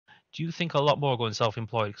Do you think a lot more are going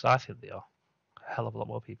self-employed? Because I think they are. A hell of a lot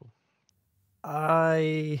more people.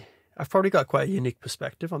 I've probably got quite a unique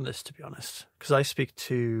perspective on this, to be honest, because I speak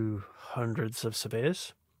to hundreds of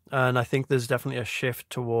surveyors, and I think there's definitely a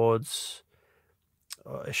shift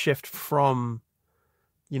from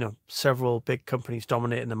several big companies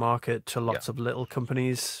dominating the market to Yeah. lots of little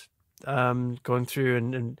companies going through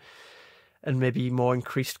and maybe more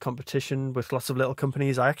increased competition with lots of little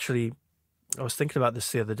companies. I was thinking about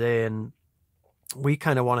this the other day, and we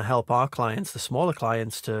kind of want to help our clients, the smaller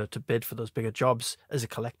clients, to bid for those bigger jobs as a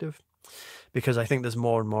collective, because I think there's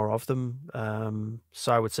more and more of them.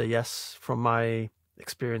 So I would say yes, from my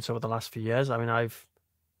experience over the last few years. I mean,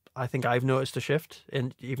 I think I've noticed a shift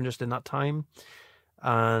in even just in that time.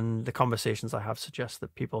 And the conversations I have suggest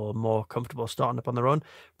that people are more comfortable starting up on their own,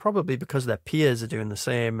 probably because their peers are doing the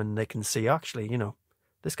same and they can see, actually,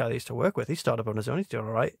 this guy they used to work with, he started up on his own, he's doing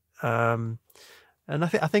all right. And I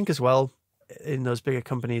think as well, in those bigger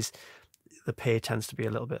companies, the pay tends to be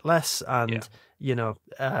a little bit less, Yeah.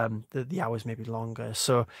 and the hours may be longer.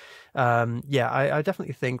 So yeah, I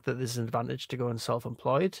definitely think that there's an advantage to going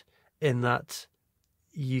self-employed in that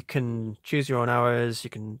you can choose your own hours, you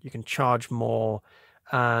can charge more,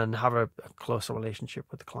 and have a closer relationship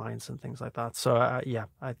with the clients and things like that. So yeah,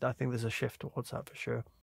 I think there's a shift towards that for sure.